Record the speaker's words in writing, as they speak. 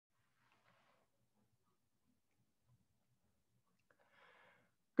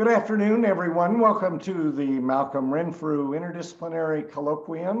Good afternoon, everyone. Welcome to the Malcolm Renfrew Interdisciplinary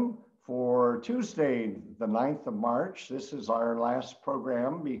Colloquium for Tuesday, the 9th of March. This is our last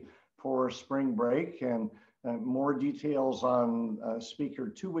program before spring break, and more details on speaker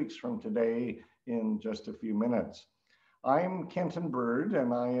 2 weeks from today in just a few minutes. I'm Kenton Bird,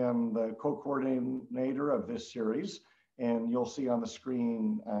 and I am the co-coordinator of this series. And you'll see on the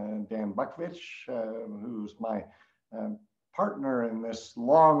screen Dan Bukovich, who's my partner in this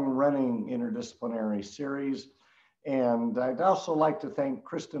long-running interdisciplinary series. And I'd also like to thank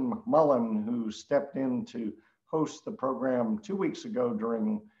Kristen McMullen, who stepped in to host the program 2 weeks ago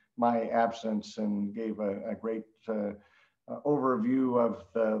during my absence and gave a great overview of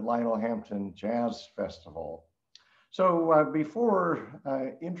the Lionel Hampton Jazz Festival. So before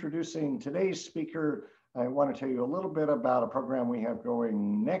introducing today's speaker, I want to tell you a little bit about a program we have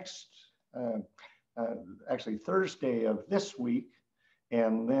going next actually Thursday of this week,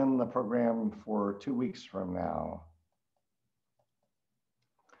 and then the program for 2 weeks from now.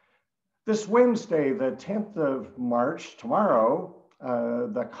 This Wednesday, the 10th of March, tomorrow,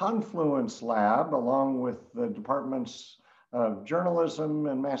 the Confluence Lab, along with the departments of journalism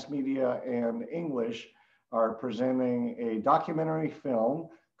and mass media and English, are presenting a documentary film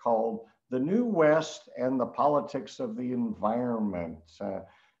called The New West and the Politics of the Environment.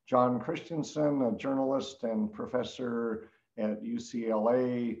 John Christensen, a journalist and professor at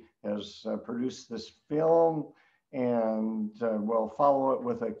UCLA, has produced this film, and we'll follow it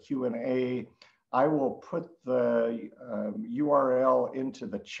with a Q&A. I will put the URL into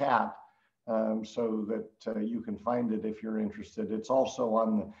the chat so that you can find it if you're interested. It's also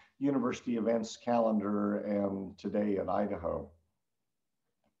on the university events calendar and Today at Idaho.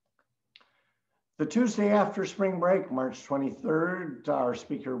 The Tuesday after spring break, March 23rd, our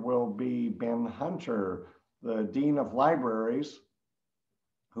speaker will be Ben Hunter, the Dean of Libraries,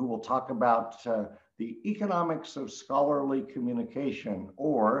 who will talk about the economics of scholarly communication,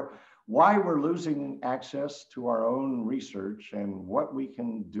 or why we're losing access to our own research and what we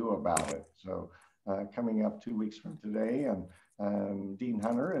can do about it. So coming up 2 weeks from today, and Dean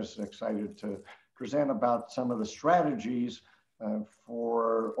Hunter is excited to present about some of the strategies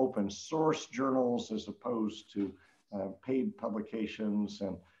for open source journals as opposed to paid publications,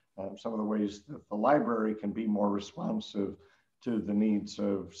 and some of the ways that the library can be more responsive to the needs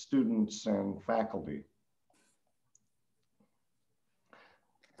of students and faculty.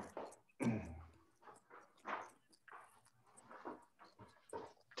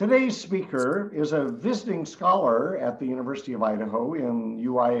 Today's speaker is a visiting scholar at the University of Idaho in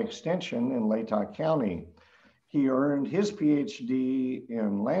UI Extension in Latah County. He earned his PhD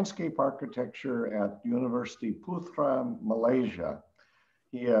in landscape architecture at University Putra, Malaysia.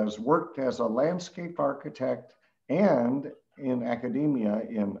 He has worked as a landscape architect and in academia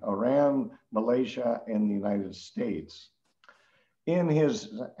in Iran, Malaysia, and the United States. In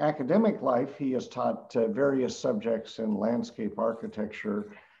his academic life, he has taught various subjects in landscape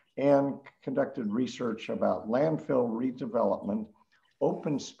architecture and conducted research about landfill redevelopment,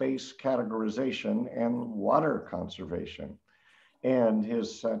 open space categorization, and water conservation. And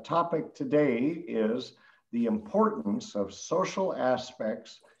his topic today is the importance of social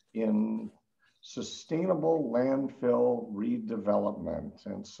aspects in sustainable landfill redevelopment.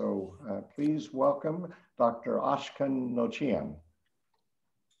 And so please welcome Dr. Ashkan Nochian.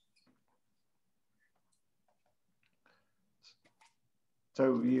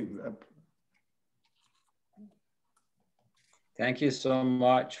 So you, Thank you so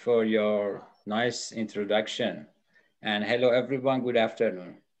much for your nice introduction. And hello, everyone. Good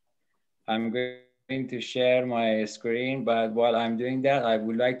afternoon. I'm going to share my screen, but while I'm doing that, I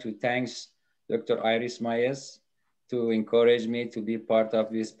would like to thank Dr. Iris Mayes to encourage me to be part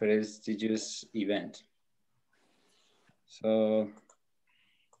of this prestigious event. So,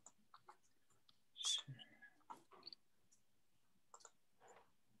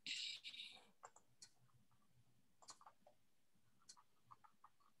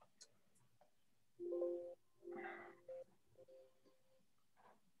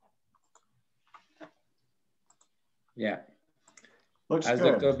 yeah. Looks As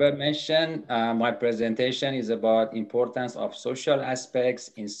good. Dr. Bird mentioned, my presentation is about importance of social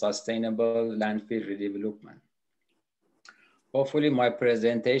aspects in sustainable landfill redevelopment. Hopefully my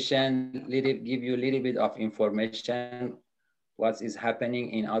presentation give you a little bit of information what is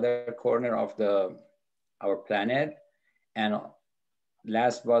happening in other corner of our planet, and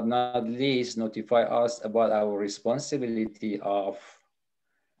last but not least, notify us about our responsibility of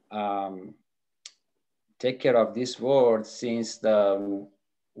take care of this world, since the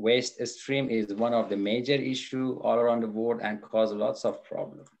waste stream is one of the major issues all around the world and cause lots of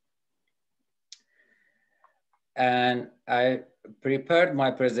problems. And I prepared my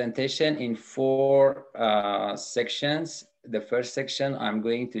presentation in 4 sections. The first section, I'm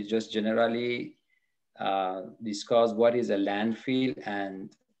going to just generally discuss what is a landfill and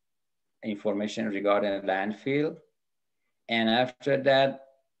information regarding a landfill. And after that,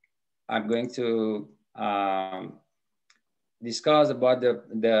 I'm going to discuss about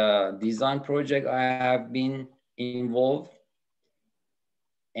the design project I have been involved.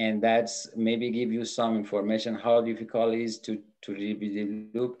 And that's maybe give you some information how difficult it is to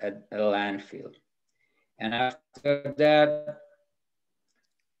redevelop a landfill. And after that,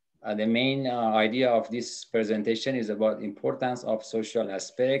 the main idea of this presentation is about importance of social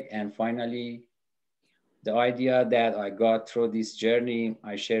aspect. And finally, the idea that I got through this journey,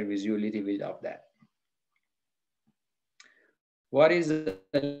 I share with you a little bit of that. What is a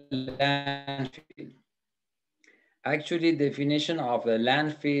landfill? Actually, definition of a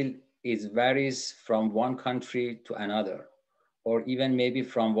landfill is varies from one country to another, or even maybe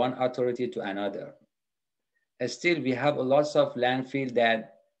from one authority to another. Still, we have lots of landfill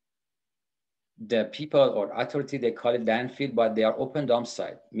that the people or authority, they call it landfill, but they are open dump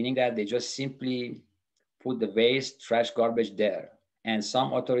site, meaning that they just simply put the waste, trash, garbage there, and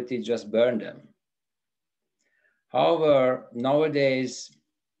some authorities just burn them. However, nowadays,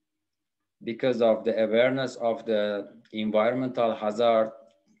 because of the awareness of the environmental hazard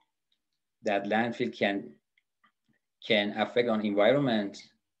that landfill can affect on environment,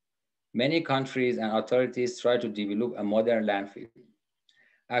 many countries and authorities try to develop a modern landfill.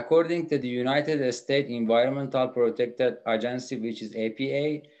 According to the United States Environmental Protected Agency, which is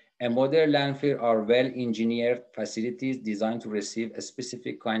APA, a modern landfill are well-engineered facilities designed to receive a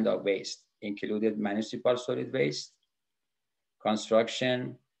specific kind of waste, including municipal solid waste,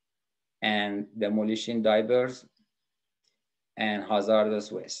 construction, and demolition debris, and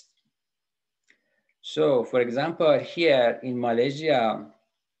hazardous waste. So for example, here in Malaysia,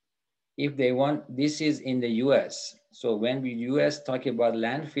 if they want, this is in the US. So when we US talk about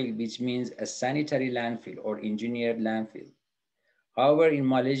landfill, which means a sanitary landfill or engineered landfill. However, in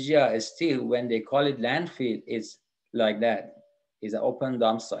Malaysia, still when they call it landfill, it's like that, it's an open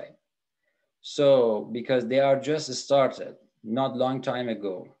dump site. So because they are just started, not long time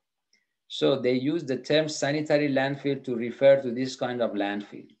ago. So they use the term sanitary landfill to refer to this kind of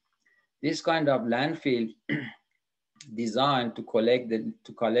landfill. This kind of landfill designed to collect the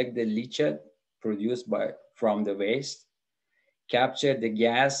leachate produced from the waste, capture the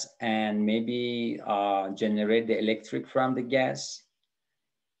gas, and maybe generate the electric from the gas,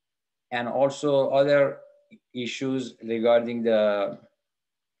 and also other issues regarding the,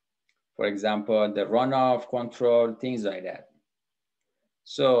 for example, the runoff control, things like that.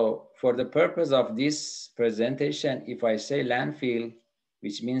 So for the purpose of this presentation, if I say landfill,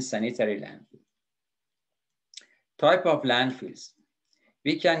 which means sanitary landfill. Type of landfills.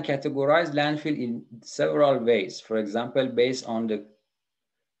 We can categorize landfill in several ways. For example, based on the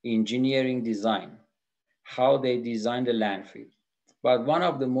engineering design, how they design the landfill. But one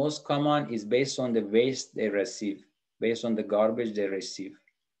of the most common is based on the waste they receive, based on the garbage they receive.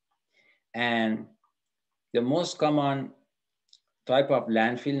 And the most common type of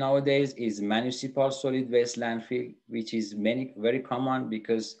landfill nowadays is municipal solid waste landfill, which is very common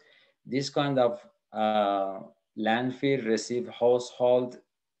because this kind of landfill receive household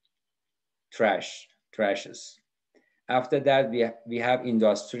trashes. After that, we have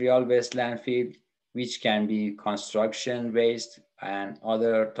industrial waste landfill, which can be construction waste and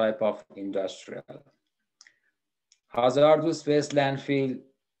other type of industrial. Hazardous waste landfill,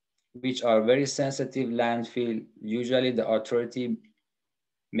 which are very sensitive landfill. Usually the authority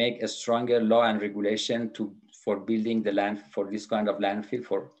make a stronger law and regulation for building the land for this kind of landfill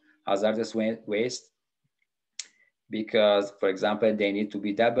for hazardous waste. Because, for example, they need to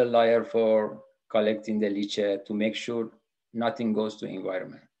be double layer for collecting the leachate to make sure nothing goes to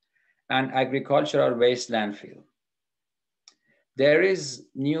environment. And agricultural waste landfill. There is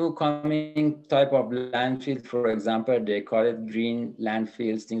new coming type of landfill, for example, they call it green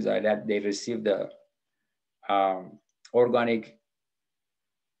landfills, things like that. They receive the organic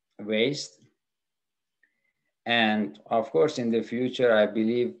waste. And of course, in the future, I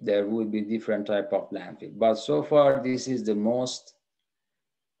believe there will be different type of landfill. But so far, this is the most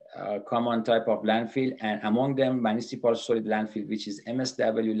common type of landfill. And among them, municipal solid landfill, which is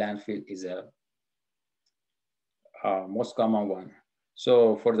MSW landfill, is a most common one.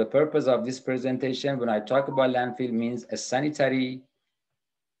 So for the purpose of this presentation, when I talk about landfill, means a sanitary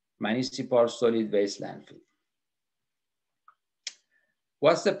municipal solid waste landfill.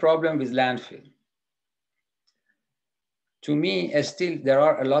 What's the problem with landfill? To me, still there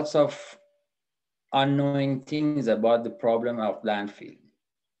are lots of unknowing things about the problem of landfill.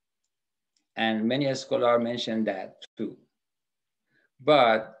 And many scholars mention that too.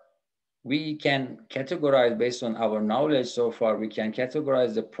 But we can categorize, based on our knowledge so far, we can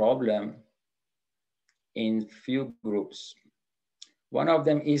categorize the problem in few groups. One of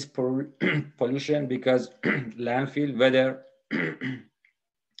them is pollution, because landfill, whether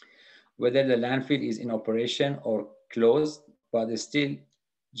the landfill is in operation or closed, but it still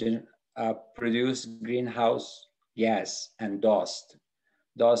produce greenhouse gas and dust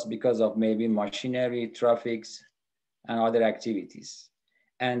because of maybe machinery, traffics, and other activities.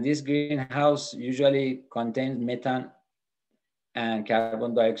 And this greenhouse usually contains methane and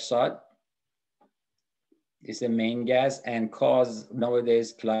carbon dioxide. It's the main gas and cause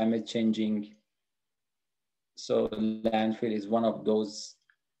nowadays climate changing. So landfill is one of those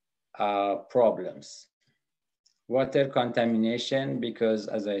problems. Water contamination, because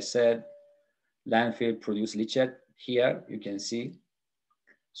as I said, landfill produce leachate. Here you can see.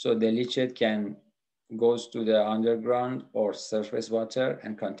 So the leachate can goes to the underground or surface water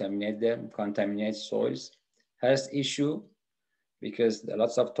and contaminate them, contaminate soils. Health issue, because there are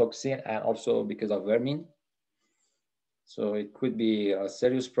lots of toxin and also because of vermin. So it could be a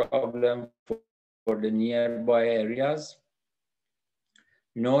serious problem for the nearby areas.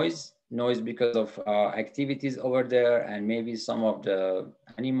 Noise because of activities over there, and maybe some of the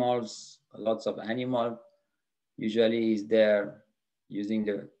animals, lots of animal usually is there using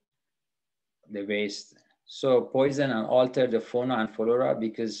the waste. So poison and alter the fauna and flora,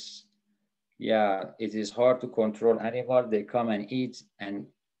 because it is hard to control animals. They come and eat and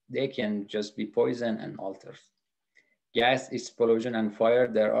they can just be poison and alter. Gas explosion and fire.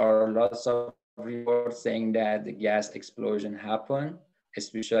 There are lots of reports saying that the gas explosion happen,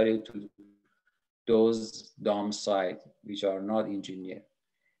 especially to those dump sites which are not engineered.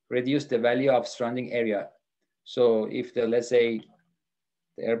 Reduce the value of surrounding area. So if let's say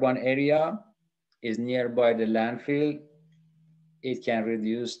the urban area is nearby the landfill, it can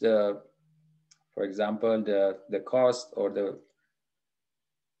reduce for example, the cost or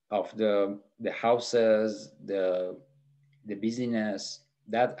of the houses, the business.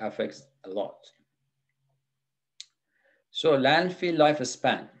 That affects a lot. So landfill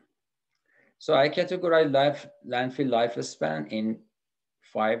lifespan. So I categorize landfill lifespan in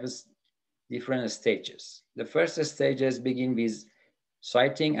 5 different stages. The first stages begin with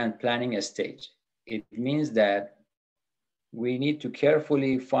siting and planning stage. It means that we need to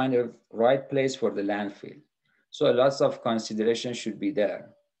carefully find a right place for the landfill. So lots of consideration should be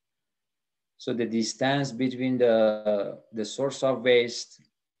there. So the distance between the source of waste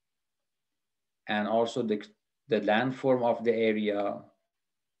and also the landform of the area,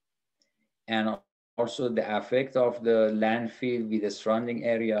 and also the effect of the landfill with the surrounding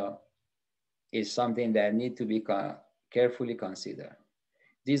area is something that need to be carefully considered.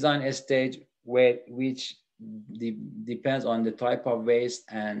 Design stage, which depends on the type of waste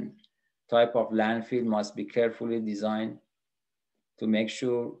and type of landfill, must be carefully designed to make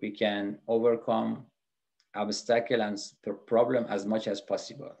sure we can overcome obstacle and problem as much as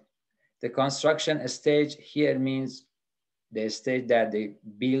possible. The construction stage here means the stage that they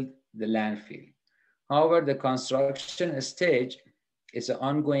build the landfill. However, the construction stage is an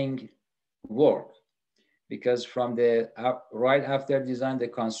ongoing work, because from right after design, the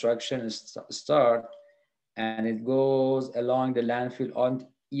construction start, and it goes along the landfill on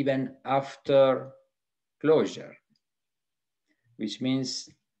even after closure, which means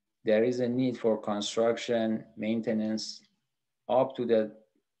there is a need for construction maintenance up to the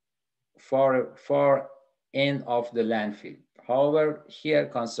far end of the landfill. However, here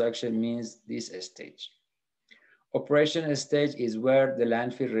construction means this stage. Operation stage is where the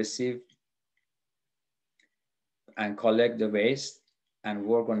landfill receive and collect the waste and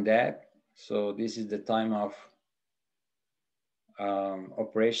work on that. So this is the time of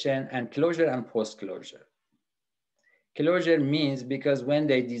operation. And closure and post-closure. Closure means, because when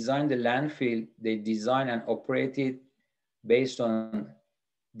they design the landfill, they design and operate it based on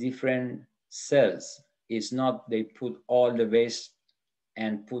different cells. It's not they put all the waste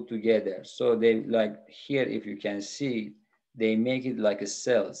and put together. So they, like here, if you can see, they make it like a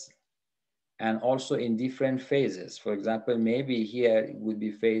cells, and also in different phases. For example, maybe here it would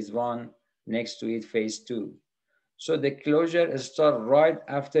be phase 1, next to it phase 2. So the closure starts right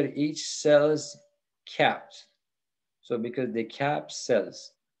after each cell's capped. So because they cap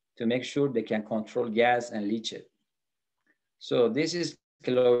cells to make sure they can control gas and leachate. So this is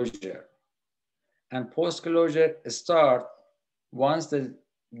closure. And post-closure start once the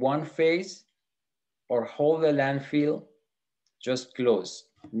one phase or whole the landfill just close,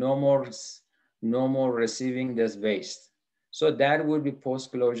 no more receiving this waste. So that would be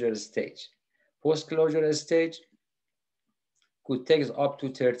post-closure stage. Post-closure stage could take up to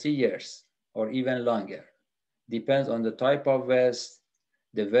 30 years or even longer. Depends on the type of waste,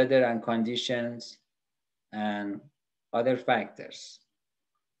 the weather and conditions, and other factors.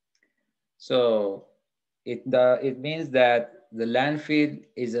 So it means that the landfill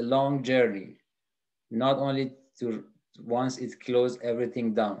is a long journey, not only to once it's closed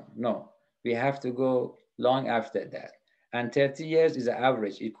everything down. No, we have to go long after that. And 30 years is an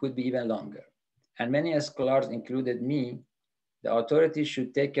average. It could be even longer. And many scholars, included me, the authorities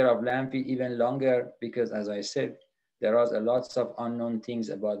should take care of landfill even longer because, as I said, there are lots of unknown things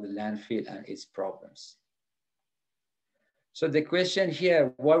about the landfill and its problems. So the question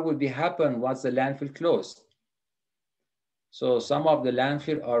here, what would be happen once the landfill closed? So some of the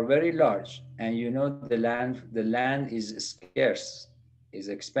landfill are very large, and you know the land is scarce, is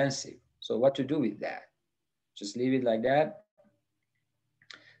expensive. So what to do with that? Just leave it like that?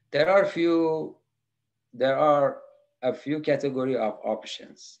 There are a few category of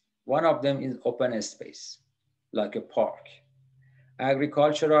options. One of them is open space, like a park,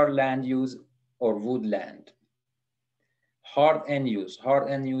 agricultural land use or woodland. Hard end use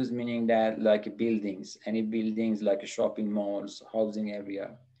meaning that like buildings, any buildings like shopping malls, housing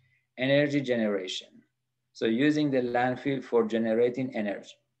area, energy generation. So using the landfill for generating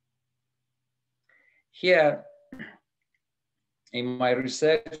energy. Here, in my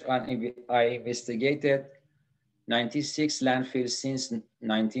research, I investigated 96 landfills since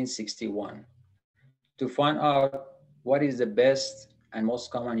 1961 to find out what is the best and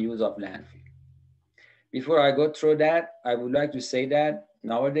most common use of landfill. Before I go through that, I would like to say that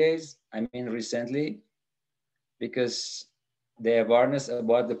nowadays, I mean recently, because the awareness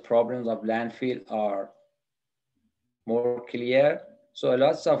about the problems of landfill are more clear. So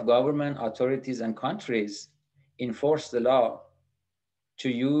lots of government authorities and countries enforce the law to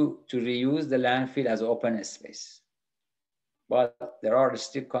reuse the landfill as open space. But there are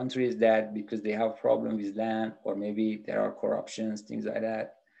still countries that, because they have problems with land, or maybe there are corruptions, things like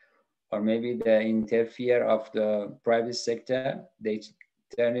that, or maybe the interfere of the private sector, they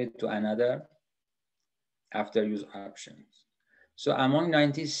turn it to another after use options. So among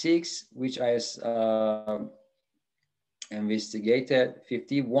 96, which I investigated,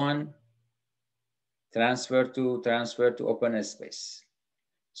 51 transfer to open space.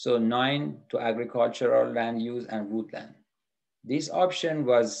 So 9 to agricultural land use and woodland. This option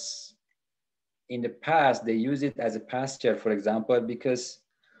was, in the past, they use it as a pasture, for example, because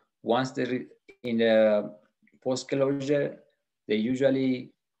once they're in the post-closure, they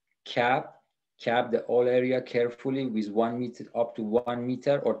usually cap the whole area carefully with 1 meter, up to 1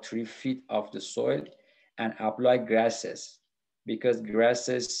 meter or 3 feet of the soil, and apply grasses, because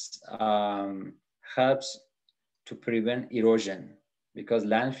grasses helps to prevent erosion, because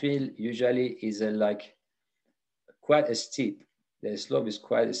landfill usually is quite steep. The slope is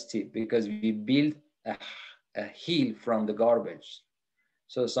quite steep because we build a hill from the garbage.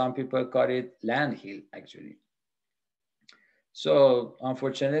 So some people call it land hill, actually. So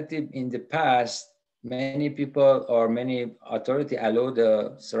unfortunately, in the past, many people or many authority allow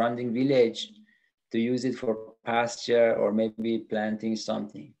the surrounding village to use it for pasture or maybe planting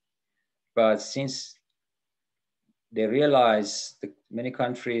something. But since they realize, many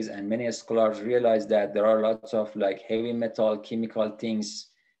countries and many scholars realize that there are lots of like heavy metal, chemical things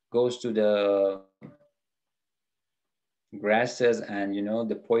goes to the grasses and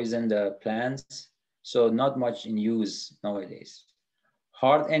the poison the plants. So not much in use nowadays.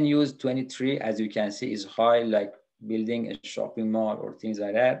 Hard end use 23, as you can see, is high, like building a shopping mall or things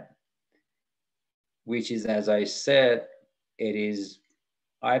like that, which is, as I said,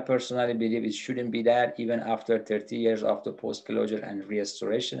 I personally believe it shouldn't be that even after 30 years of the post-closure and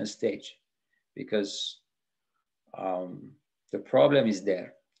restoration stage, because the problem is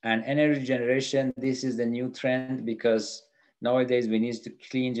there. And energy generation, this is the new trend, because nowadays we need to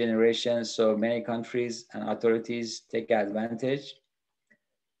clean generation. So many countries and authorities take advantage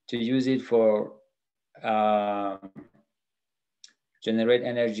to use it for generate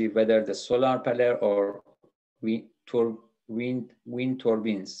energy, whether the solar panel or wind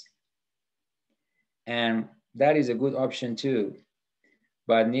turbines. And that is a good option too,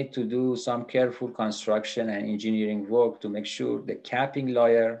 but need to do some careful construction and engineering work to make sure the capping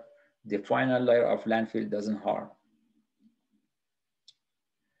layer, the final layer of landfill, doesn't harm.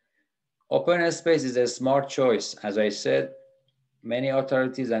 Open space is a smart choice. As I said, many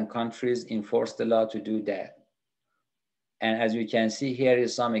authorities and countries enforce the law to do that. And as you can see, here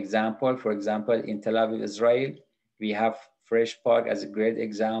is some example. For example, in Tel Aviv, Israel, we have Fresh Park as a great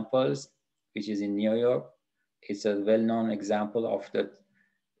examples, which is in New York. It's a well-known example of the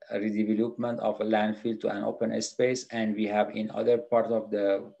redevelopment of a landfill to an open space, and we have in other parts of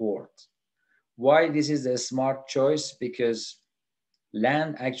the world. Why this is a smart choice? Because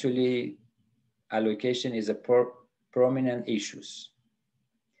land actually allocation is a prominent issues.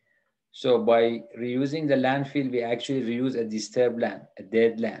 So by reusing the landfill, we actually reuse a disturbed land, a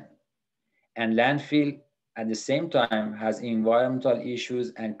dead land. And landfill at the same time has environmental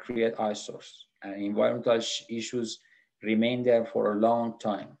issues and create eyesores. And environmental issues remain there for a long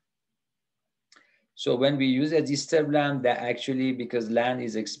time. So when we use a disturbed land, that actually, because land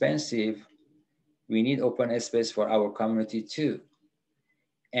is expensive, we need open space for our community too.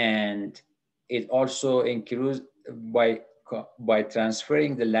 And it also includes by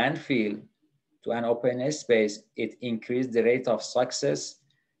transferring the landfill to an open space, it increased the rate of success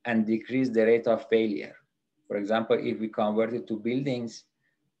and decreased the rate of failure. For example, if we convert it to buildings,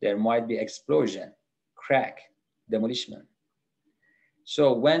 there might be explosion, crack, demolition.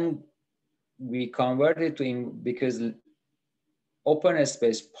 So when we convert it to, because open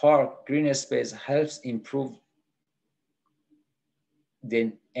space, park, green space helps improve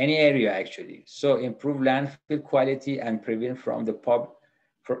any area actually. So improve landfill quality and prevent from the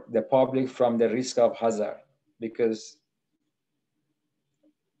public from the risk of hazard, because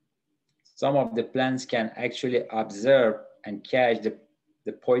some of the plants can actually absorb and catch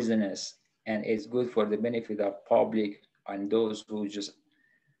the poisonous, and it's good for the benefit of public and those who just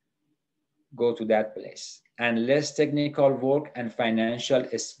go to that place. And less technical work and financial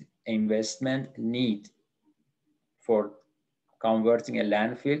investment need for converting a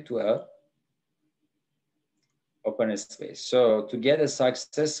landfill to a open space. So to get a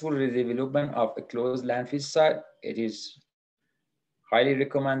successful redevelopment of a closed landfill site, it is highly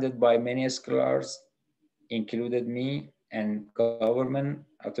recommended by many scholars, included me and government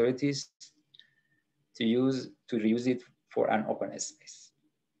authorities, to reuse it for an open space.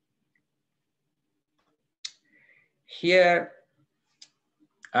 Here,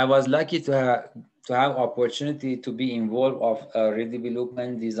 I was lucky to have opportunity to be involved of a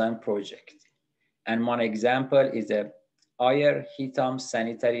redevelopment design project. And one example is the Ayer Hitam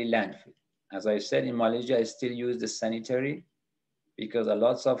sanitary landfill. As I said, in Malaysia, I still use the sanitary because a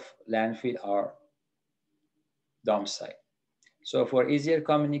lot of landfill are dump site. So for easier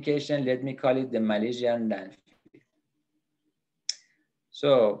communication, let me call it the Malaysian landfill.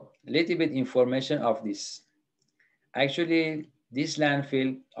 So a little bit information of this. Actually, this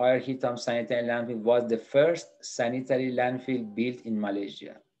landfill, Ayer Hitam sanitary landfill, was the first sanitary landfill built in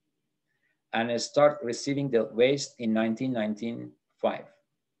Malaysia, and it started receiving the waste in 1995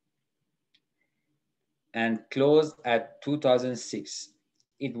 and closed at 2006.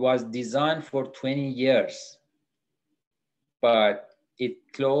 It was designed for 20 years, but it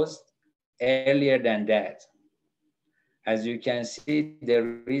closed earlier than that. As you can see, the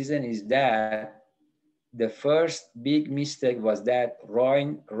reason is that the first big mistake was that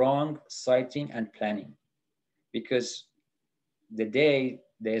wrong siting and planning, because the day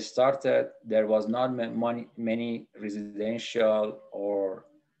they started, there was not many residential or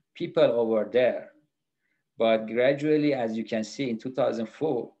people over there. But gradually, as you can see in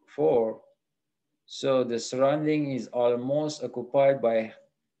 2004, so the surrounding is almost occupied by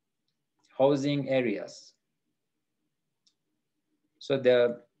housing areas. So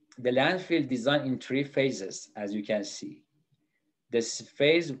the landfill designed in 3 phases, as you can see. This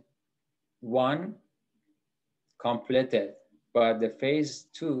phase 1 completed, but the phase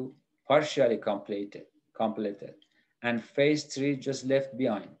 2 partially completed, and phase 3 just left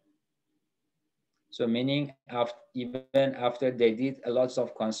behind. So meaning even after they did a lot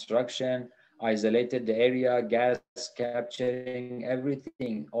of construction, isolated the area, gas capturing,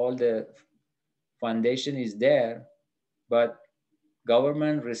 everything, all the foundation is there, but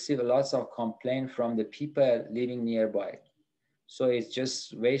government received lots of complaints from the people living nearby. So it's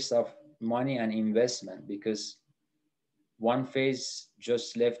just waste of money and investment, because one phase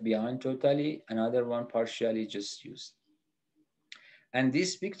just left behind totally, another one partially just used. And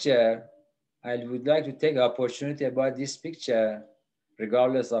this picture, I would like to take opportunity about this picture,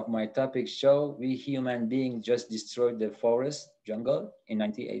 regardless of my topic, show we human beings just destroyed the forest, jungle in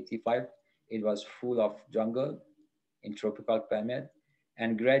 1985. It was full of jungle in tropical climate,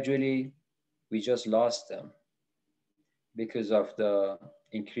 and gradually we just lost them because of the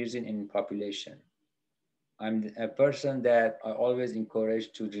increasing in population. I'm a person that I always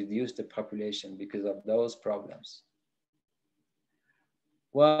encourage to reduce the population because of those problems.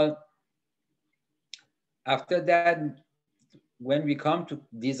 Well, after that, when we come to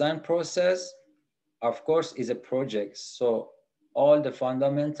design process, of course, is a project. So all the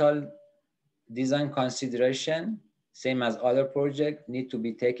fundamental design consideration, same as other projects, need to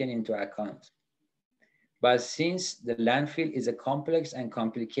be taken into account. But since the landfill is a complex and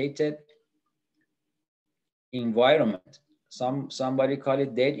complicated environment, somebody call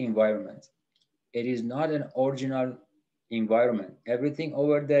it dead environment. It is not an original environment. Everything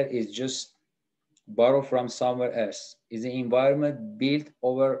over there is just borrowed from somewhere else. It's an environment built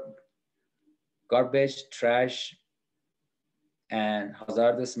over garbage, trash, and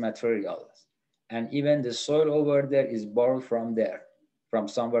hazardous materials. And even the soil over there is borrowed from there, from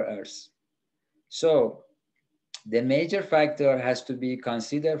somewhere else. So the major factor has to be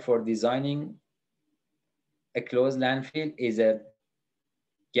considered for designing a closed landfill is a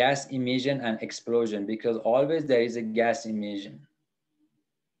gas emission and explosion, because always there is a gas emission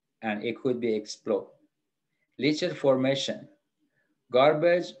and it could be explode. Leachate formation.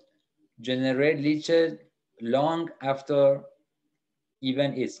 Garbage generate leachate long after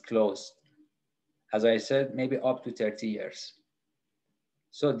even it's closed. As I said, maybe up to 30 years.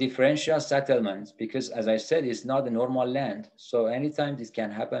 So differential settlements, because as I said, it's not a normal land. So anytime this can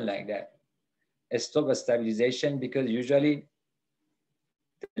happen like that. Stop stabilization, because usually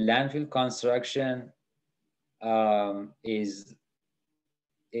the landfill construction is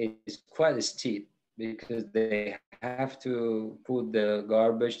quite steep, because they have to put the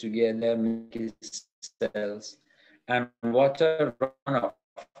garbage together, make it cells, and water runoff,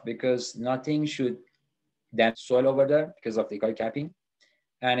 because nothing should damage soil over there because of the eco capping.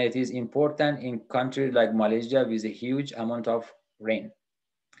 And it is important in countries like Malaysia with a huge amount of rain.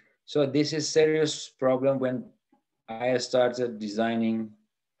 So this is a serious problem when I started designing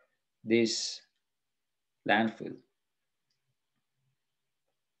this landfill.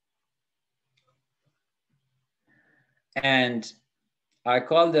 And I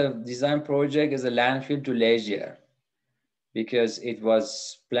call the design project as a landfill to leisure, because it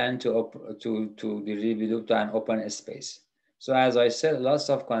was planned to be redeveloped to an open space. So as I said, lots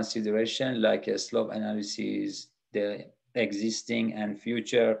of consideration like a slope analysis, the existing and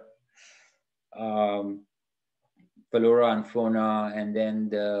future flora and fauna, and then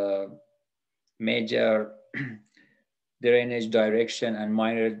the major drainage direction and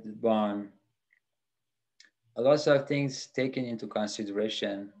minor bond. A lot of things taken into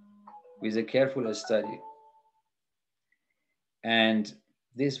consideration with a careful study. And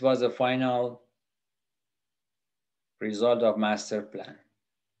this was a final result of master plan.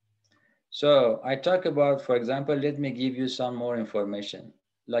 So I talk about, for example, let me give you some more information,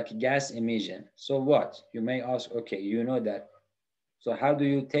 like gas emission. So what? You may ask, okay, you know that. So how do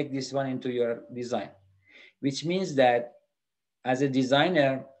you take this one into your design? Which means that as a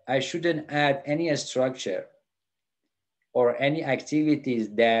designer, I shouldn't add any structure or any activities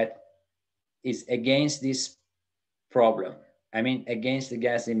that is against this problem. I mean, against the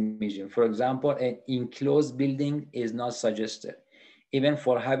gas emission. For example, an enclosed building is not suggested. Even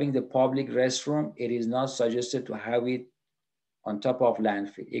for having the public restroom, it is not suggested to have it on top of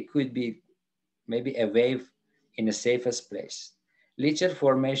landfill. It could be maybe away in the safest place. Leachate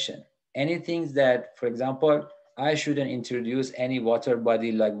formation, anything that, for example, I shouldn't introduce any water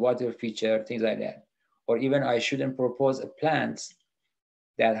body like water feature, things like that. Or even I shouldn't propose a plants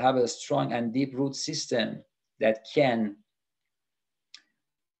that have a strong and deep root system that can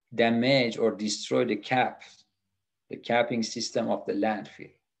damage or destroy the capping system of the landfill.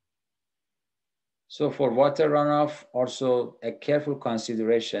 So for water runoff, also a careful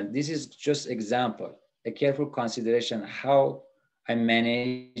consideration. This is just example, a careful consideration how I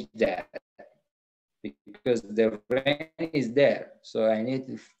manage that, because the rain is there. So I need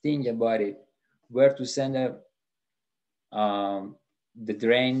to think about it, where to send the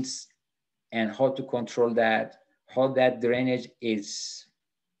drains and how to control that, how that drainage is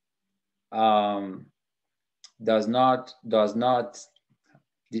does not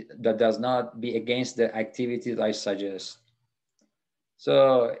be against the activities I suggest.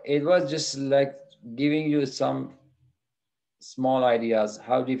 So it was just like giving you some small ideas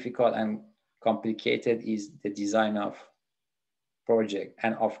how difficult and complicated is the design of project.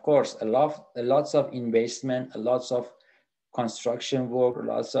 And of course, lots of investment, lots of construction work,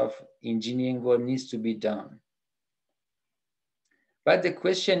 lots of engineering work needs to be done. But the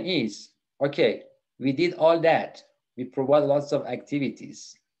question is, okay, we did all that. We provide lots of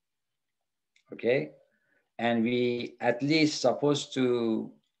activities, okay? And we at least supposed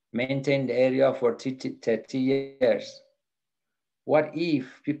to maintain the area for 30 years. What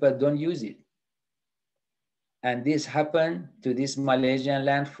if people don't use it? And this happened to this Malaysian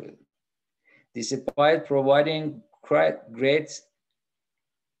landfill. Despite providing great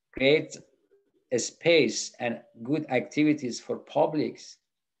space and good activities for publics,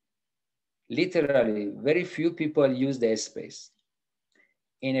 literally very few people use the space.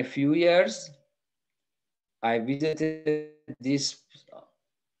 In a few years, I visited this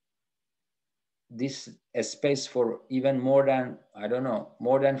space for even more than, I don't know,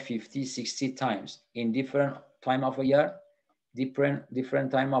 more than 50, 60 times in different time of a year,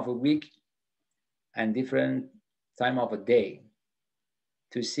 different time of a week, and different time of a day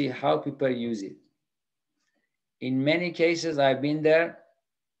to see how people use it. In many cases, I've been there,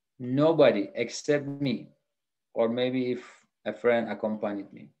 nobody except me, or maybe if a friend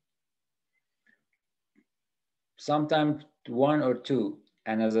accompanied me. Sometimes one or two,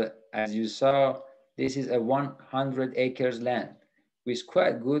 and as you saw, this is a 100 acres land with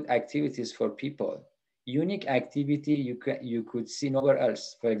quite good activities for people. Unique activity you could see nowhere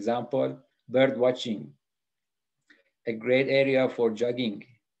else. For example, bird watching, a great area for jogging.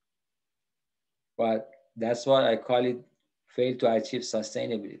 But that's why I call it fail to achieve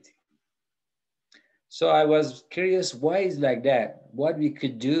sustainability. So I was curious, why is like that? What we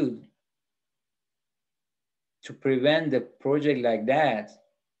could do to prevent the project like that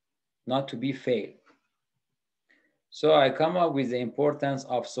not to be failed. So I come up with the importance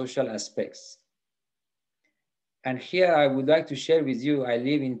of social aspects. And here I would like to share with you, I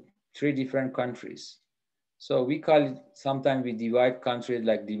live in 3 different countries. So we call it, sometimes we divide countries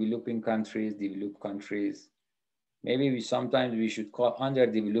like developing countries, developed countries. Maybe sometimes we should call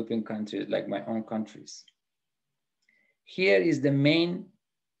underdeveloping countries like my own countries. Here is the main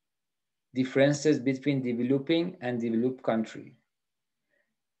differences between developing and developed country,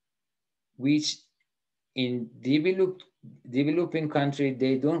 which in developing country,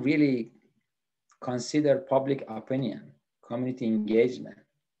 they don't really consider public opinion, community engagement.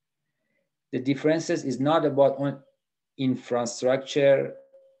 The differences is not about infrastructure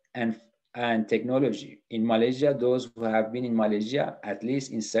and technology. In Malaysia, those who have been in Malaysia, at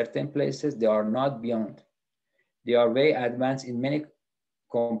least in certain places, they are not beyond. They are very advanced in many,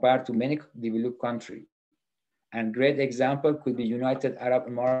 compared to many developed countries. And great example could be United Arab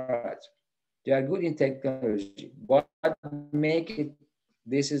Emirates. They are good in technology. What make it,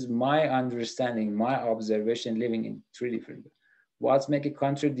 this is my understanding, my observation living in 3 different, what's make a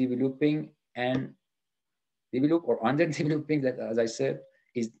country developing and develop or underdeveloping, that as I said,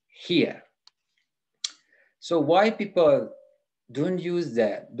 is here. So why people don't use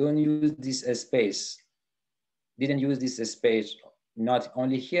that, don't use this space, didn't use this space, not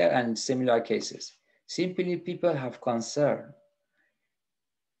only here and similar cases. Simply people have concern.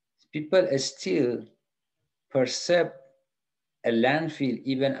 People still perceive a landfill,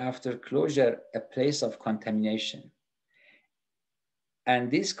 even after closure, a place of contamination. And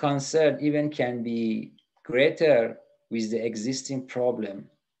this concern even can be greater with the existing problem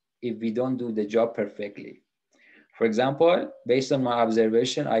if we don't do the job perfectly. For example, based on my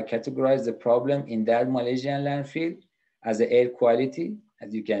observation, I categorize the problem in that Malaysian landfill as the air quality,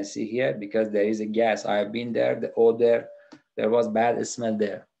 as you can see here, because there is a gas. I have been there, the odor, there was bad smell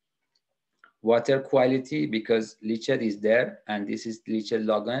there. Water quality, because leachate is there, and this is leachate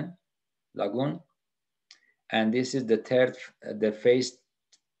lagoon. And this is the third, the phase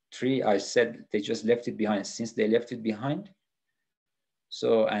 3, I said they just left it behind. Since they left it behind,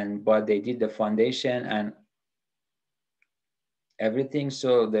 so, but they did the foundation and everything,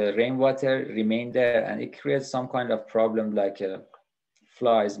 so the rainwater remained there, and it creates some kind of problem like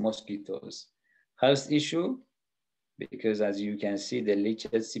flies, mosquitoes. Health issue, because as you can see, the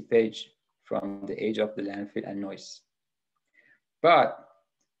leachate seepage from the edge of the landfill and noise. But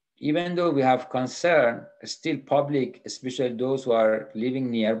even though we have concern, still public, especially those who are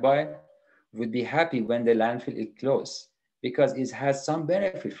living nearby, would be happy when the landfill is closed because it has some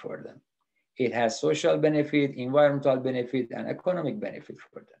benefit for them. It has social benefit, environmental benefit, and economic benefit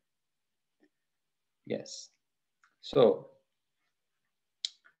for them. Yes. So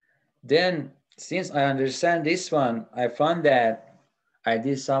then, since I understand this one, I found that I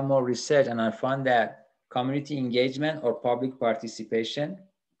did some more research, and I found that community engagement or public participation,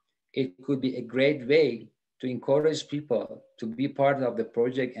 it could be a great way to encourage people to be part of the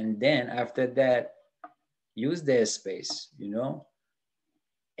project, and then after that, use their space, you know,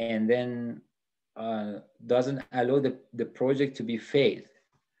 and then doesn't allow the project to be failed.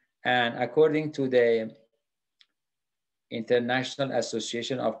 And according to the International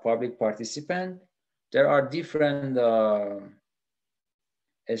Association of Public Participants, there are different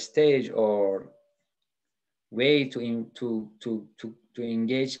stage or way to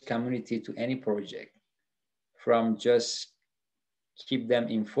engage community to any project, from just keep them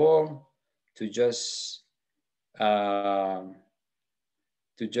informed to just to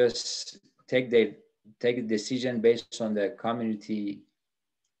just take a decision based on the community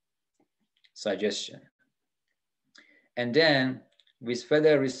suggestion. And then with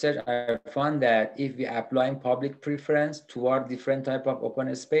further research, I found that if we applying public preference toward different type of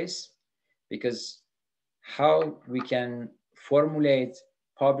open space, because how we can formulate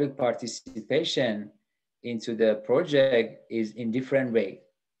public participation into the project is in different way.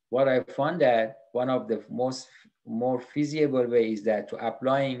 What I found that one of the more feasible way is that to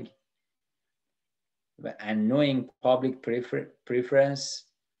applying and knowing public preference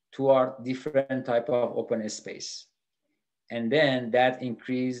toward different type of open space. And then that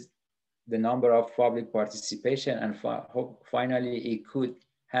increased the number of public participation, and finally it could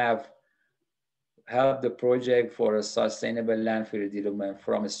have helped the project for a sustainable landfill development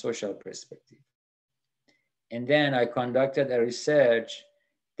from a social perspective. And then I conducted a research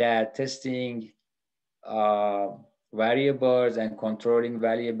that testing variables and controlling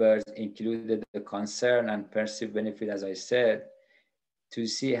variables included the concern and perceived benefit, as I said, to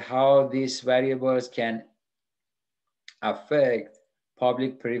see how these variables can affect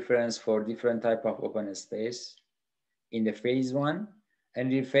public preference for different type of open space in the phase 1.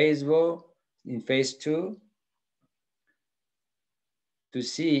 And in phase 2, to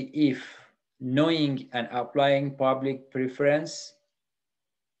see if knowing and applying public preference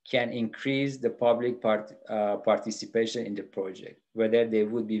can increase the public participation in the project, whether they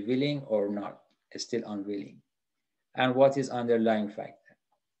would be willing or not, still unwilling, and what is underlying factor.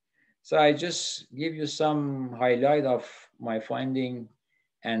 So I just give you some highlight of my finding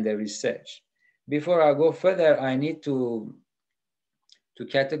and the research. Before I go further, I need to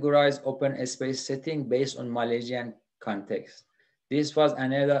categorize open space setting based on Malaysian context. This was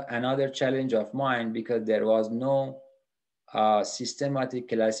another challenge of mine because there was no systematic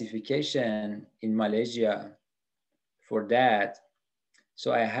classification in Malaysia for that.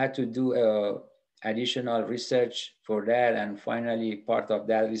 So I had to do additional research for that, and finally part of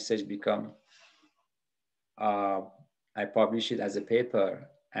that research become, I published it as a paper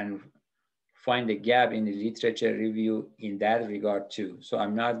and find a gap in the literature review in that regard too. So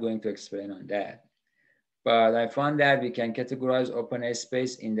I'm not going to explain on that. But I found that we can categorize open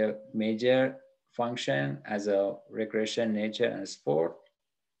space in the major function as a recreation, nature, and sport.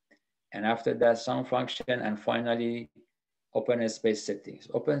 And after that, some function, and finally, open space settings.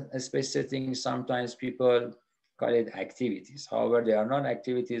 Open space settings, sometimes people call it activities. However, they are not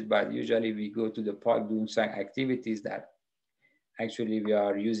activities, but usually we go to the park doing some activities that actually we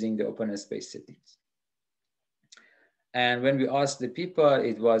are using the open space settings. And when we asked the people,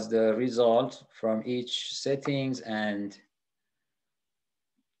 it was the result from each settings and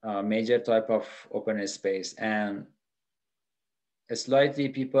major type of open space. And slightly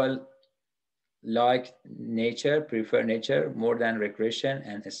people like nature, prefer nature more than recreation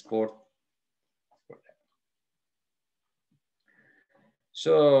and sport.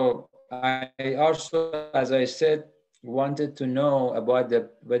 So I also, as I said, wanted to know about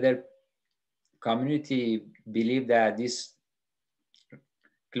whether community believe that this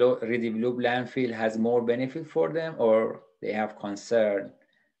redeveloped landfill has more benefit for them, or they have concern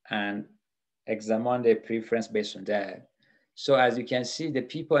and examine their preference based on that. So as you can see, the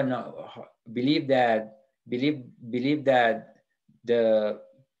people believe that the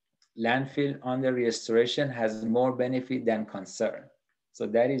landfill under restoration has more benefit than concern. So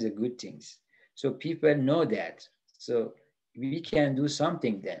that is a good thing. So people know that. So we can do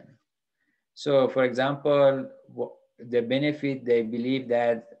something then. So for example, the benefit, they believe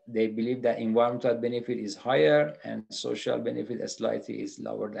that environmental benefit is higher and social benefit slightly is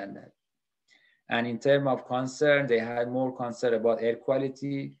lower than that. And in terms of concern, they had more concern about air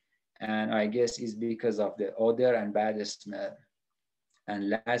quality, and I guess it's because of the odor and bad smell. And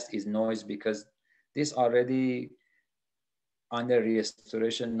last is noise, because this already under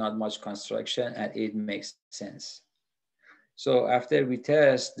restoration, not much construction, and it makes sense. So after we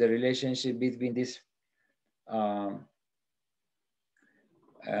test the relationship between this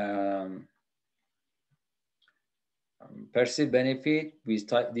perceived benefit with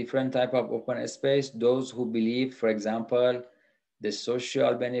different type of open space, those who believe, for example, the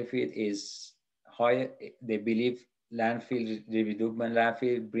social benefit is high, they believe landfill, redevelopment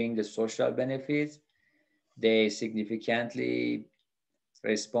landfill bring the social benefits, they significantly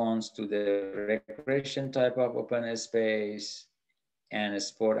respond to the recreation type of open space and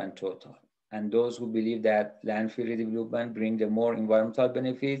sport and total. And those who believe that landfill redevelopment bring the more environmental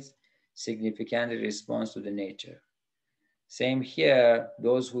benefits significantly respond to the nature. Same here,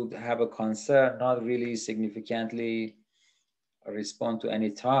 those who have a concern not really significantly respond to any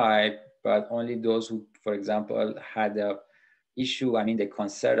type, but only those who for example, had a issue, I mean, they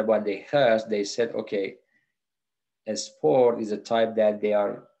concerned about their health, they said, okay, a sport is a type that they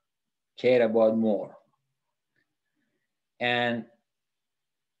are care about more. And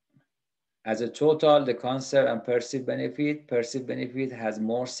as a total, the concept and perceived benefit has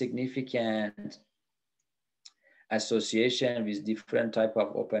more significant association with different type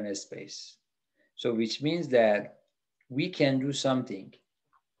of open space. So which means that we can do something.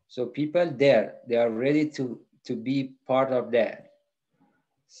 So people there, they are ready to be part of that.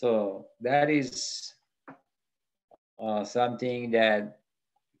 So that is something that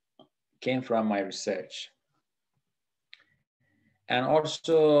came from my research. And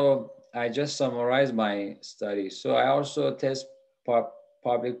also, I just summarized my study. So I also test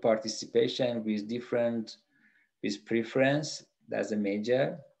public participation with preference, that's a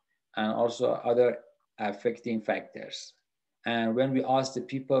major, and also other affecting factors. And when we asked the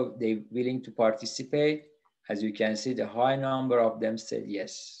people they willing to participate, as you can see, the high number of them said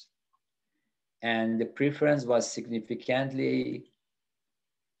yes. And the preference was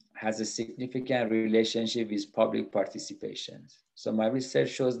has a significant relationship with public participation. So my research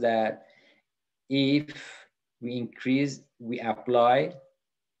shows that if we apply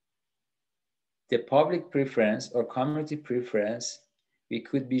the public preference or community preference, we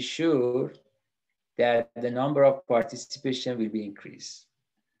could be sure that the number of participation will be increased.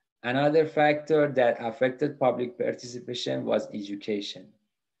 Another factor that affected public participation was education.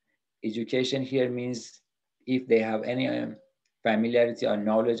 Education here means if they have any familiarity or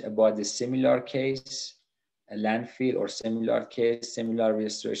knowledge about the similar case, a landfill or similar case, similar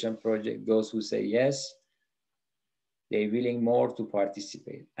restoration project, those who say yes, they're willing more to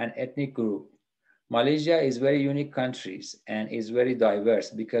participate. An ethnic group. Malaysia is very unique countries and is very diverse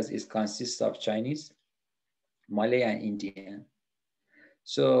because it consists of Chinese, Malay, and Indian.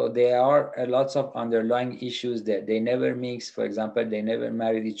 So there are lots of underlying issues that they never mix. For example, they never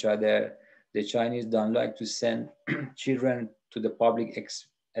married each other. The Chinese don't like to send children to the public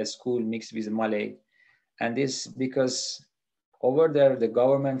school mixed with Malay. And this because over there, the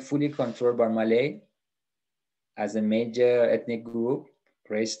government fully controlled by Malay as a major ethnic group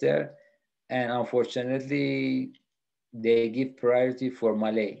raised there. And unfortunately, they give priority for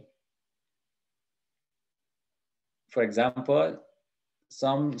Malay. For example,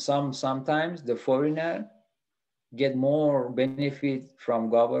 sometimes the foreigner get more benefit from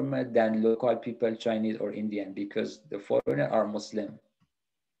government than local people, Chinese or Indian, because the foreigner are Muslim.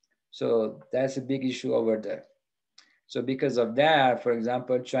 So that's a big issue over there. So because of that, for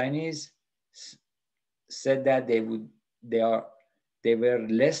example, Chinese said that they were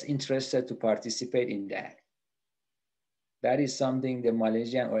less interested to participate in that. That is something the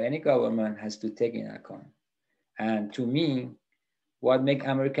Malaysian or any government has to take in account. And to me, what makes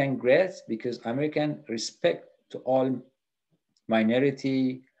American great, because American respect to all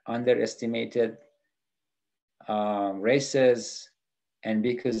minority, underestimated races, and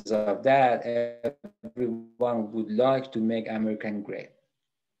because of that, everyone would like to make American great.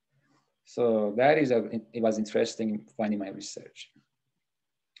 So that is it was interesting finding my research.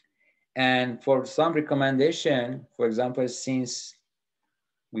 And for some recommendation, for example, since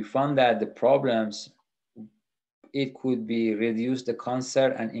we found that the problems, it could be reduce the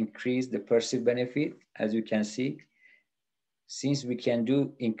concern and increase the perceived benefit, as you can see. Since we can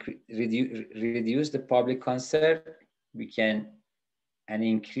reduce the public concern, we can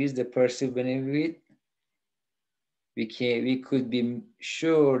increase the perceived benefit. We could be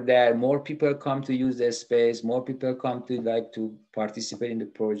sure that more people come to use the space, more people come to like to participate in the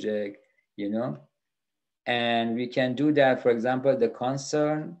project, you know? And we can do that. For example, the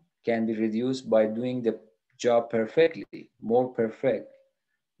concern can be reduced by doing the job perfectly, more perfect.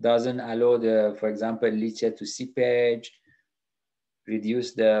 Doesn't allow for example, leachate to seepage,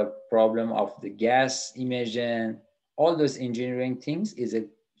 reduce the problem of the gas emission. All those engineering things is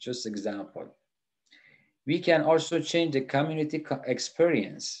just example. We can also change the community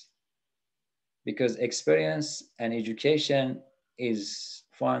experience, because experience and education is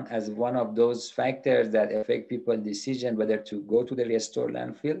found as one of those factors that affect people's decision whether to go to the restored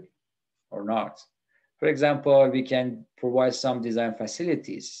landfill or not. For example, we can provide some design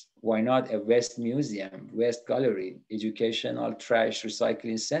facilities. Why not a waste museum, waste gallery, educational trash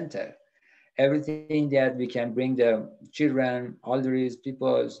recycling center? Everything that we can bring the children, elders,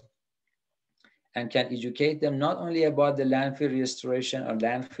 people, and can educate them not only about the landfill restoration or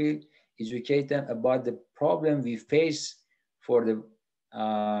landfill, educate them about the problem we face for the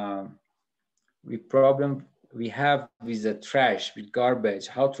problem we have with the trash, with garbage,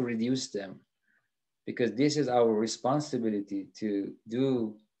 how to reduce them. Because this is our responsibility to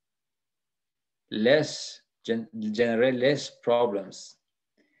do generate less problems.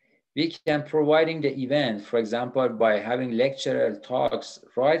 We can providing the event, for example, by having lecturer talks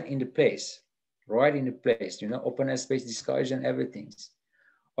right in the place, you know, open space discussion, everything.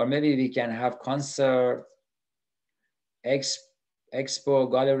 Or maybe we can have concert,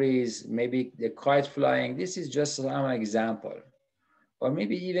 expo, galleries, maybe the kite flying. This is just an example. Or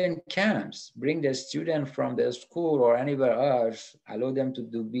maybe even camps, bring the student from the school or anywhere else, allow them to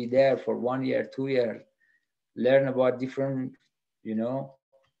be there for 1 year, 2 years, learn about different, you know,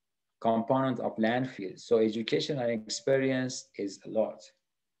 component of landfill. So education and experience is a lot.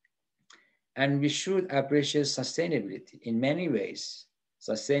 And we should appreciate sustainability in many ways.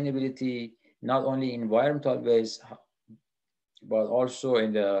 Sustainability, not only environmental ways, but also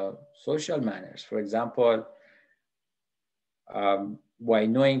in the social manners. For example, by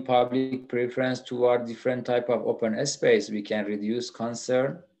knowing public preference toward different type of open space, we can reduce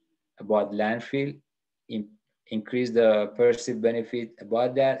concern about landfill, increase the perceived benefit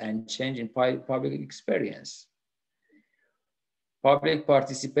about that, and change in public experience. Public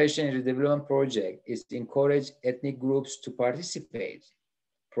participation in the development project is to encourage ethnic groups to participate,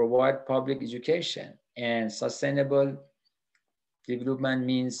 provide public education, and sustainable development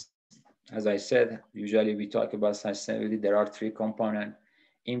means, as I said, usually we talk about sustainability, there are 3 components.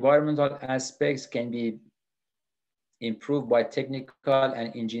 Environmental aspects can be improved by technical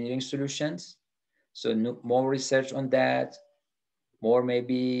and engineering solutions. So more research on that, more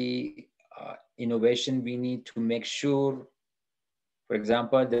maybe innovation we need to make sure. For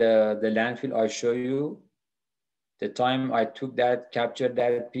example, the landfill I show you, the time I took that, captured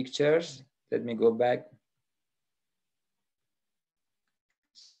that pictures, let me go back.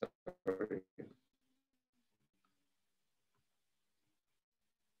 Sorry.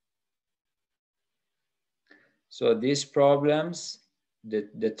 So these problems,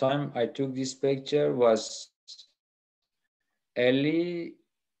 the time I took this picture was early,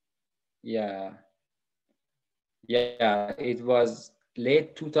 yeah, it was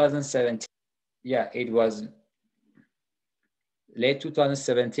late 2017. Yeah, it was late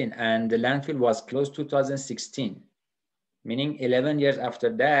 2017, and the landfill was closed 2016, meaning 11 years after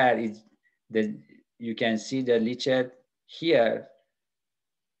that, you can see the leachate here,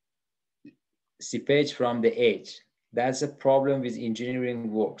 seepage from the edge. That's a problem with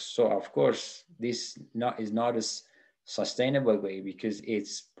engineering works. So of course, this is not a sustainable way because it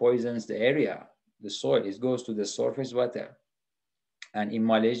poisons the area, the soil. It goes to the surface water. And in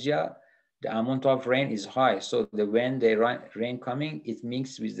Malaysia, the amount of rain is high. So when the rain coming, it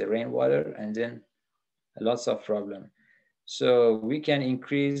mixes with the rainwater and then lots of problem. So we can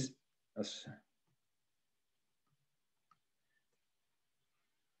increase,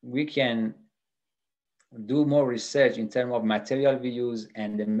 we can do more research in terms of material we use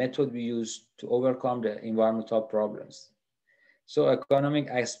and the method we use to overcome the environmental problems. So economic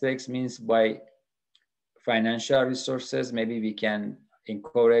aspects means by financial resources, maybe we can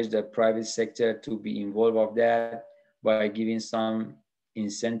encourage the private sector to be involved of that by giving some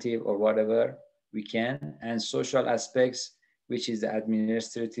incentive or whatever we can. And social aspects, which is the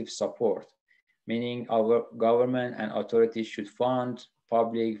administrative support, meaning our government and authorities should fund,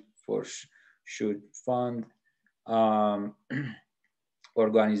 public force should fund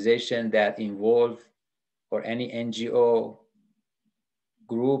organization that involve, or any NGO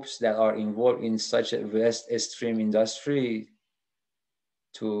groups that are involved in such a waste stream industry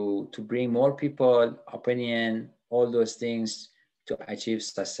to bring more people, opinion, all those things to achieve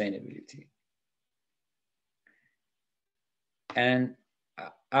sustainability. And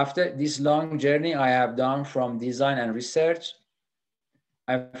after this long journey I have done from design and research,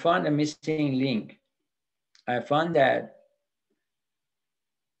 I found a missing link. I found that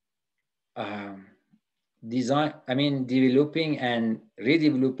developing and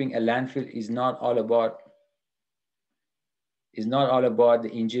redeveloping a landfill is not all about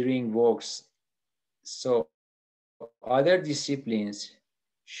the engineering works. So other disciplines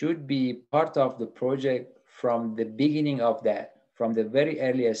should be part of the project from the beginning of that, from the very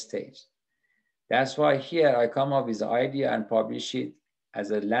earliest stage. That's why here I come up with the idea and publish it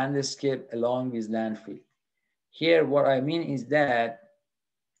as a landscape along with landfill. Here, what I mean is that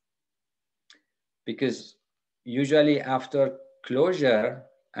because usually after closure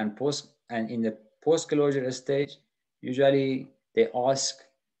and in the post-closure stage, usually they ask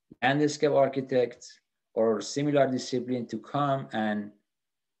landscape architects or similar discipline to come and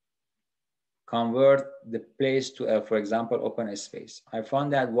convert the place to for example, open space. I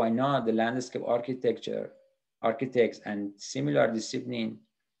found that why not the landscape architects and similar discipline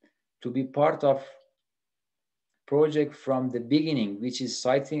to be part of project from the beginning, which is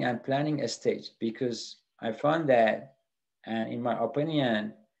siting and planning stage, because I found that, and in my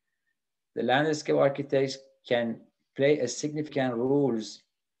opinion, the landscape architects can play a significant roles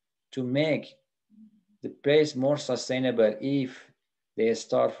to make the place more sustainable if they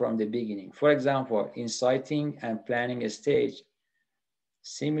start from the beginning. For example, in siting and planning stage,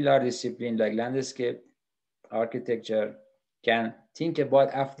 similar discipline like landscape architecture can think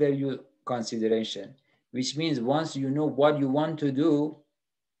about after use consideration, which means once you know what you want to do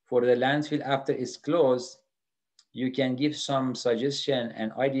for the landfill after it's closed, you can give some suggestion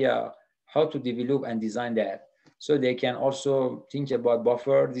and idea how to develop and design that. So they can also think about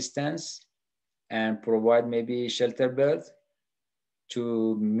buffer distance and provide maybe shelter belt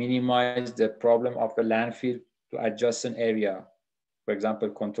to minimize the problem of the landfill to adjacent area. For example,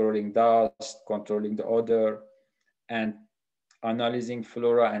 controlling dust, controlling the odor, and analyzing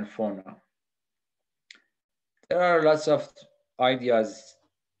flora and fauna. There are lots of ideas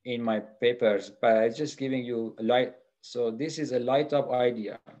in my papers, but I'm just giving you a light. So this is a light up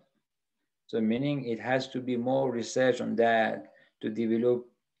idea. So meaning it has to be more research on that to develop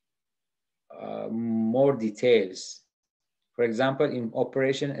more details. For example, in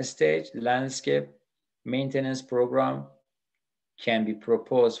operation stage, landscape maintenance program can be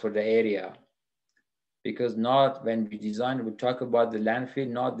proposed for the area, because not when we design, we talk about the landfill,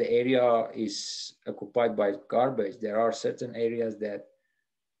 not the area is occupied by garbage. There are certain areas that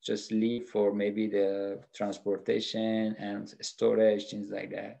just leave for maybe the transportation and storage, things like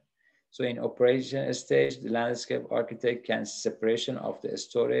that. So in operation stage, the landscape architect can separation of the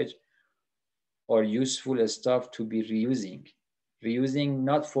storage or useful stuff to be reusing. Reusing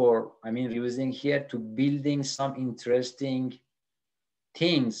not for, I mean reusing here to building some interesting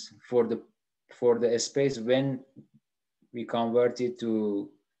things for the space when we convert it to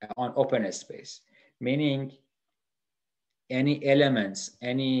an open space. Meaning any elements,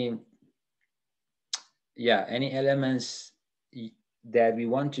 any elements that we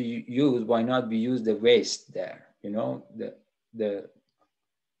want to use, why not we use the waste there? You know,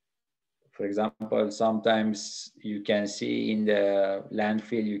 for example, sometimes you can see in the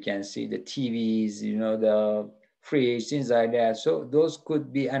landfill, you can see the TVs, you know, the fridge, things like that. So those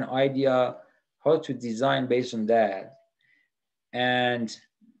could be an idea how to design based on that. And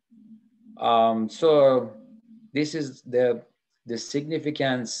so this is the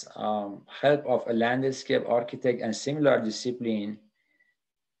significance help of a landscape architect and similar discipline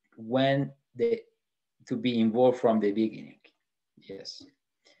when they to be involved from the beginning. Yes.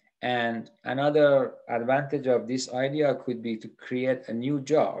 And another advantage of this idea could be to create a new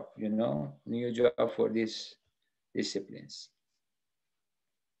job, you know, new job for these disciplines.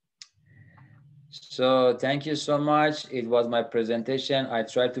 So thank you so much. It was my presentation. I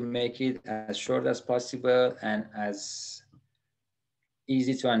tried to make it as short as possible and as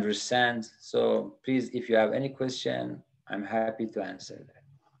easy to understand. So please, if you have any question, I'm happy to answer that.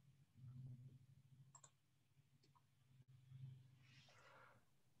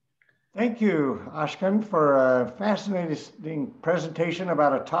 Thank you, Ashkan, for a fascinating presentation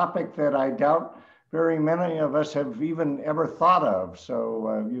about a topic that I doubt very many of us have even ever thought of.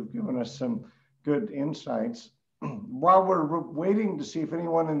 So you've given us some good insights. While we're waiting to see if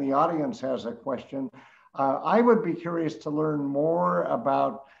anyone in the audience has a question, I would be curious to learn more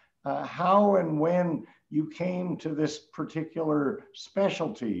about how and when you came to this particular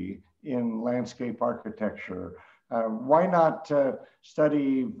specialty in landscape architecture. Why not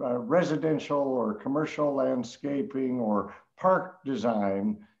study residential or commercial landscaping or park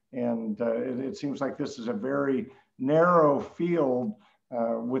design? And it seems like this is a very narrow field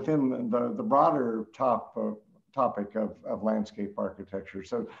within the broader topic of landscape architecture.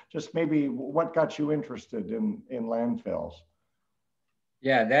 So just maybe what got you interested in landfills?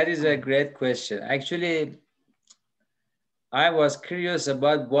 Yeah, that is a great question. Actually, I was curious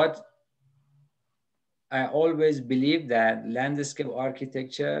about what I always believe that landscape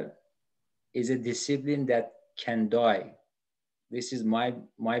architecture is a discipline that can die. This is my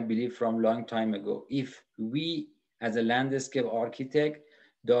belief from a long time ago. If we as a landscape architect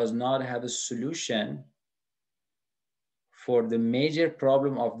does not have a solution for the major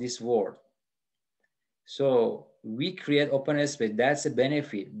problem of this world. So we create open space, that's a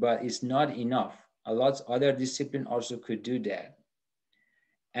benefit, but it's not enough. A lot of other disciplines also could do that.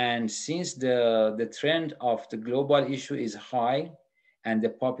 And since the trend of the global issue is high and the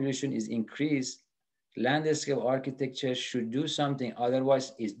population is increased, landscape architecture should do something,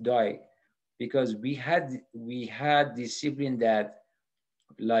 otherwise it's die. Because we had discipline that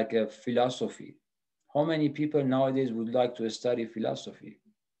like a philosophy. How many people nowadays would like to study philosophy?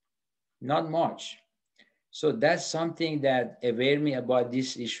 Not much. So that's something that aware me about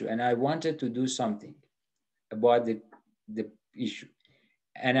this issue. And I wanted to do something about the issue.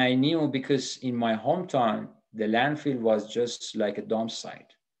 And I knew because in my hometown, the landfill was just like a dump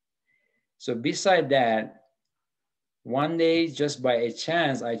site. So beside that, one day, just by a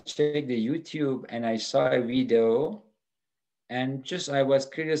chance, I checked the YouTube and I saw a video, and just I was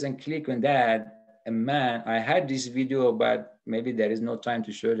curious and click on that. A man, I had this video, but maybe there is no time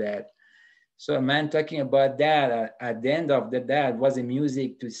to show that. So a man talking about that, at the end of that was a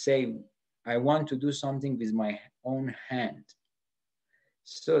music to say, I want to do something with my own hand.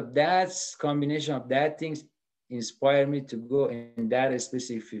 So that's combination of that things inspired me to go in that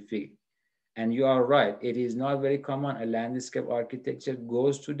specific field. And you are right, it is not very common a landscape architecture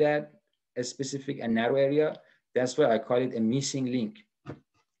goes to that a specific and narrow area. That's why I call it a missing link.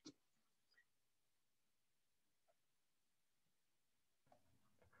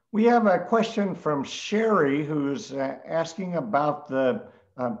 We have a question from Sherry, who's asking about the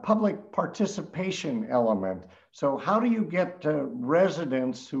public participation element. So how do you get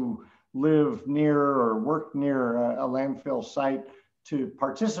residents who live near or work near a landfill site to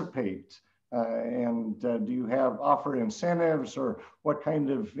participate? Do you have offer incentives, or what kind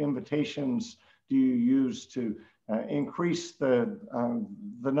of invitations do you use to increase the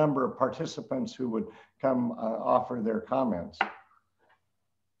number of participants who would come offer their comments?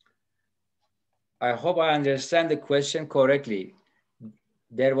 I hope I understand the question correctly.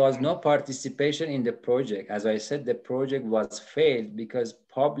 There was no participation in the project. As I said, the project was failed because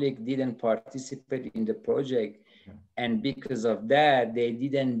public didn't participate in the project. And because of that, they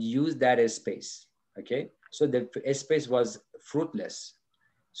didn't use that space, okay? So the space was fruitless.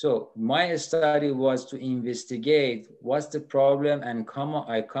 So my study was to investigate what's the problem, and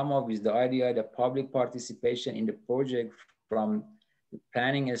I come up with the idea that public participation in the project from the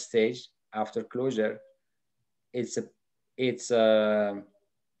planning stage after closure, it's a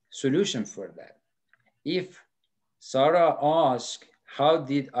solution for that. If Sarah asked, how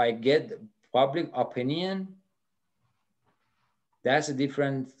did I get public opinion? That's a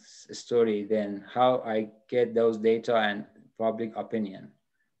different story than how I get those data and public opinion.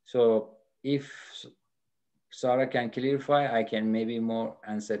 So if Sarah can clarify, I can maybe more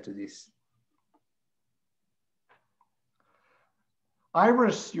answer to this.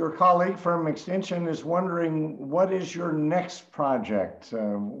 Iris, your colleague from Extension, is wondering, what is your next project?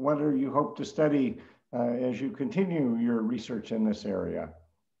 What do you hope to study as you continue your research in this area?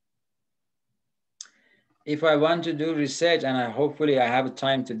 If I want to do research, and hopefully I have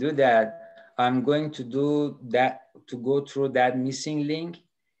time to do that, I'm going to do that, to go through that missing link.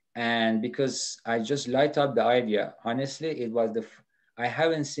 And because I just light up the idea, honestly, it was I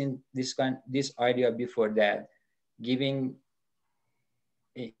haven't seen this idea before, that giving,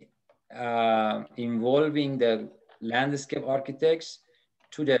 involving the landscape architects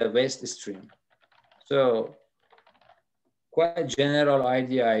to the waste stream. So quite a general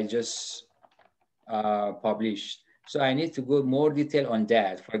idea I just published. So I need to go more detail on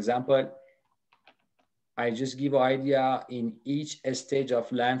that. For example, I just give an idea in each stage of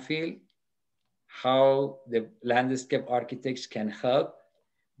landfill, how the landscape architects can help,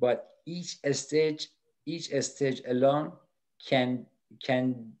 but each stage alone can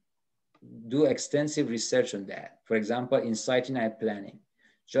do extensive research on that. For example, in site and planning,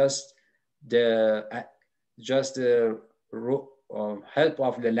 just the help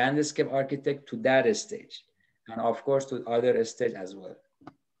of the landscape architect to that stage, and of course to other stage as well.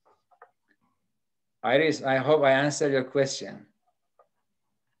 Iris, I hope I answered your question.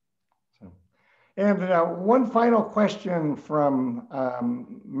 And one final question from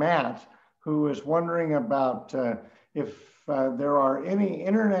Matt, who is wondering about if there are any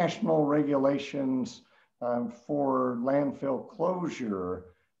international regulations for landfill closure,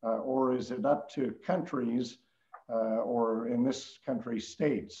 or is it up to countries, or in this country,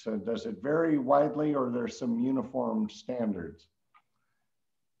 states? Does it vary widely, or there's some uniform standards?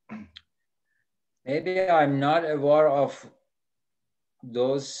 Maybe I'm not aware of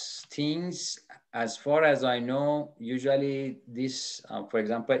those things. As far as I know, usually this, for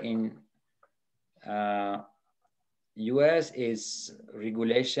example, in US is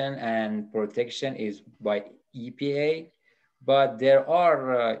regulation and protection is by EPA, but there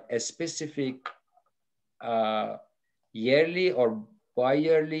are a specific yearly or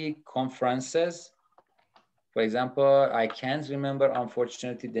bi-yearly conferences. For example, I can't remember,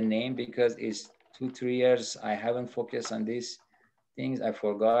 unfortunately, the name because it's 2-3 years I haven't focused on these things. I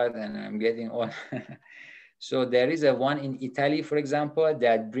forgot and I'm getting old. So there is a one in Italy, for example,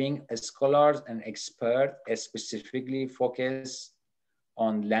 that bring scholars and experts specifically focus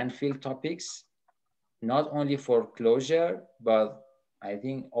on landfill topics. not only for closure, but I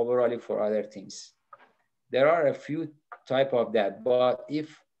think overall for other things. There are a few type of that, but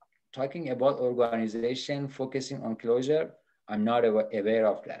if talking about organization focusing on closure, I'm not aware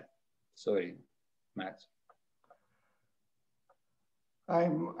of that. Sorry, Matt.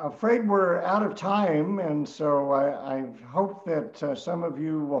 I'm afraid we're out of time, and so I hope that some of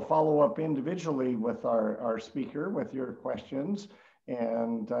you will follow up individually with our speaker with your questions,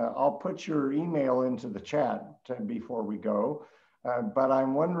 and I'll put your email into the chat before we go. But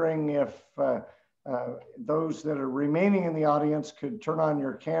I'm wondering if those that are remaining in the audience could turn on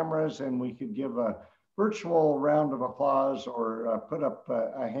your cameras and we could give a virtual round of applause or put up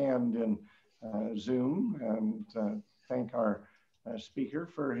a hand in Zoom and thank our speaker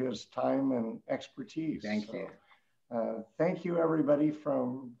for his time and expertise. Thank you. Thank you everybody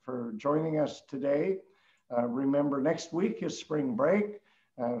for joining us today. Remember, next week is spring break.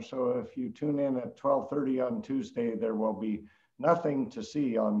 So if you tune in at 12:30 on Tuesday, there will be nothing to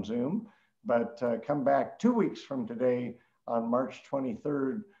see on Zoom, but come back 2 weeks from today on March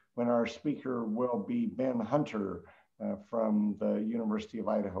 23rd, when our speaker will be Ben Hunter from the University of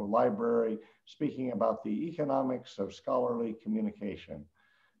Idaho Library, speaking about the economics of scholarly communication.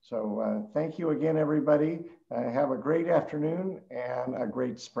 So thank you again, everybody. Have a great afternoon and a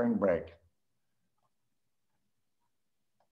great spring break.